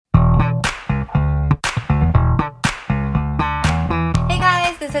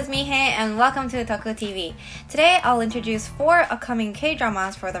is Mihei and welcome to Duckhus TV. Today I'll introduce 4 upcoming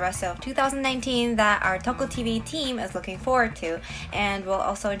K-dramas for the rest of 2019 that our Duckhus TV team is looking forward to, and we'll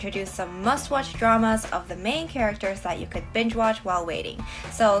also introduce some must-watch dramas of the main characters that you could binge watch while waiting.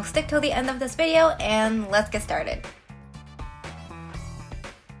 So stick till the end of this video and let's get started.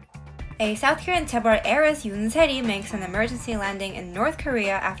 A South Korean chaebol heiress Yoon Se-ri makes an emergency landing in North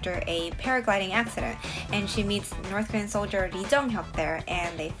Korea after a paragliding accident, and she meets North Korean soldier Lee Jung-hyuk there,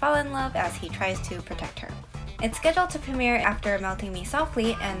 and they fall in love as he tries to protect her. It's scheduled to premiere after Melting Me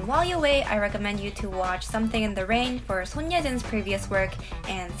Softly, and while you wait, I recommend you to watch Something in the Rain for Son Ye-jin's previous work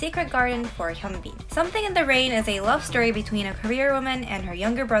and Secret Garden for Hyun-bin. Something in the Rain is a love story between a career woman and her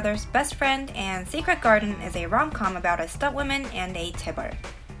younger brother's best friend, and Secret Garden is a rom-com about a stuntwoman and a chaebol.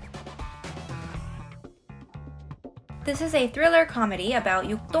 This is a thriller comedy about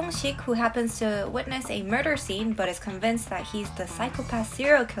Yuk Dong-sik, who happens to witness a murder scene but is convinced that he's the psychopath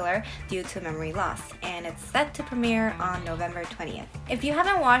serial killer due to memory loss, and it's set to premiere on November 20th. If you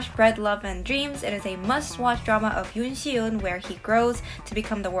haven't watched Bread, Love and Dreams, it is a must-watch drama of Hyun where he grows to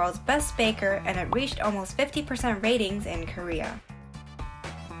become the world's best baker, and it reached almost 50% ratings in Korea.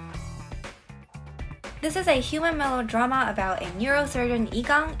 This is a human melodrama about a neurosurgeon Lee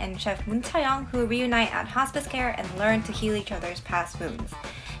Gang and chef Moon Cha-young who reunite at hospice care and learn to heal each other's past wounds,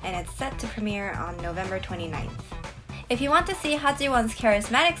 and it's set to premiere on November 29th. If you want to see Ha Ji-won's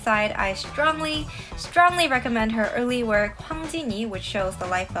charismatic side, I strongly recommend her early work Hwang Jin-yi, which shows the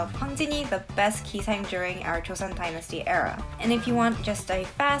life of Hwang Jin-yi, the best kisang during our Joseon Dynasty era. And if you want just a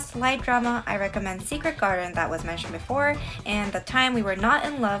fast, light drama, I recommend Secret Garden that was mentioned before, and The Time We Were Not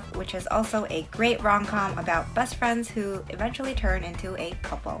in Love, which is also a great rom-com about best friends who eventually turn into a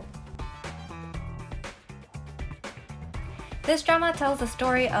couple. This drama tells the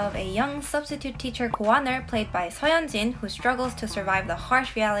story of a young substitute teacher Go-waner played by Seo Hyun-jin who struggles to survive the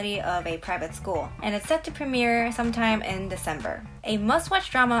harsh reality of a private school, and it's set to premiere sometime in December. A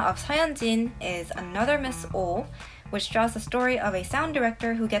must-watch drama of Seo Hyun-jin is Another Miss Oh, which draws the story of a sound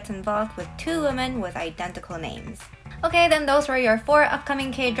director who gets involved with 2 women with identical names. Okay, then those were your 4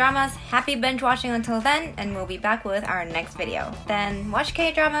 upcoming K-dramas. Happy binge watching until then, and we'll be back with our next video. Then watch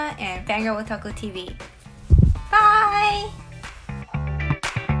K-drama and fangirl with Duckhus TV.